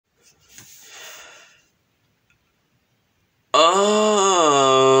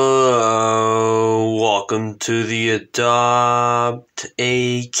Welcome to the Adopt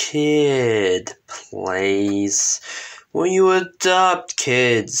a Kid place, where you adopt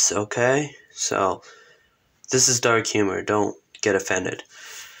kids, okay? So, this is dark humor, don't get offended.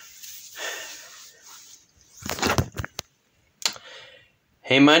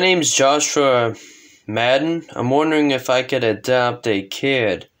 Hey, my name's Joshua Madden. I'm wondering if I could adopt a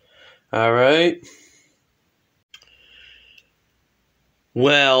kid, alright?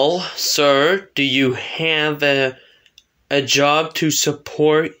 Well, sir, do you have a job to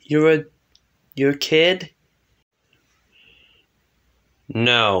support your kid?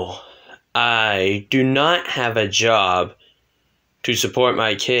 No, I do not have a job to support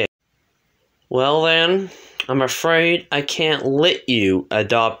my kid. Well then, I'm afraid I can't let you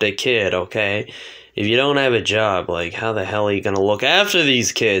adopt a kid, okay? If you don't have a job, like, how the hell are you gonna look after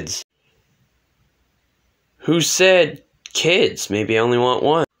these kids? Who said kids? Maybe I only want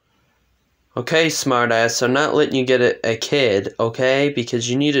one. Okay, smartass, I'm not letting you get a kid, okay? Because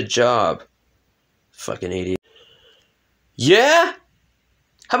you need a job. Fucking idiot. Yeah?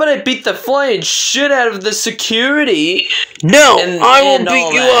 How about I beat the flying shit out of the security? No, I will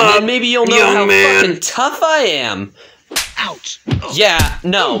beat you up. And then maybe you'll know how fucking tough I am. Ouch. Yeah,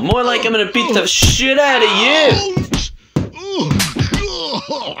 no, more like I'm gonna beat the shit out of you.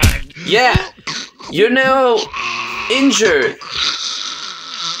 Yeah, you're now injured.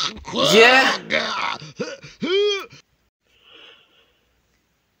 Yeah?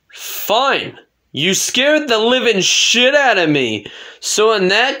 Fine. You scared the living shit out of me. So in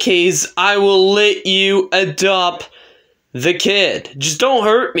that case, I will let you adopt the kid. Just don't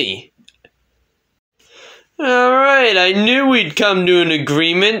hurt me. Alright, I knew we'd come to an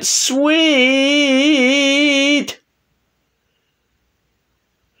agreement. Sweet.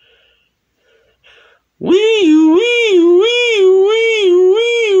 Wee-oo, wee-oo, wee-oo, wee-oo,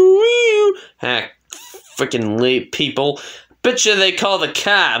 wee-oo, wee-oo. Ah, frickin' late people. Betcha they call the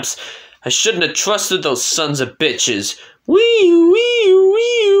cops. I shouldn't have trusted those sons of bitches. Wee-oo, wee-oo,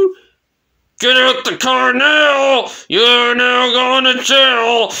 wee-oo. Get out the car now! You're now going to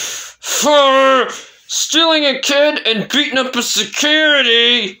jail for stealing a kid and beating up a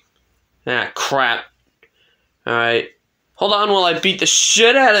security. Ah, crap. Alright. Hold on while I beat the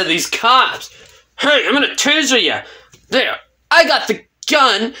shit out of these cops. Hey, I'm gonna taser you. There, I got the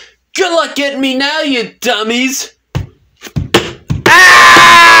gun. Good luck getting me now, you dummies.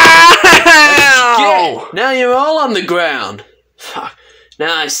 Ow! Now you're all on the ground. Fuck.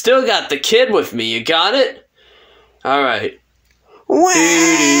 Now I still got the kid with me. You got it? Alright.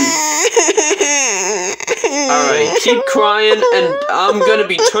 Alright, keep crying, and I'm gonna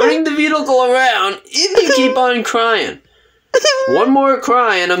be turning the vehicle around if you keep on crying. One more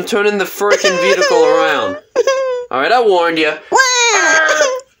cry and I'm turning the frickin' vehicle around. Alright, I warned you.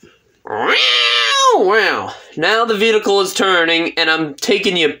 Wow. Now the vehicle is turning and I'm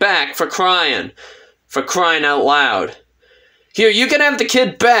taking you back for crying. For crying out loud. Here, you can have the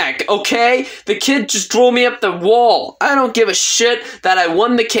kid back, okay? The kid just drove me up the wall. I don't give a shit that I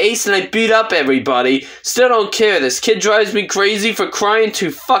won the case and I beat up everybody. Still don't care. This kid drives me crazy for crying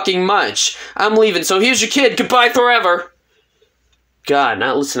too fucking much. I'm leaving, so here's your kid. Goodbye forever. God,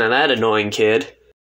 not listen to that annoying kid.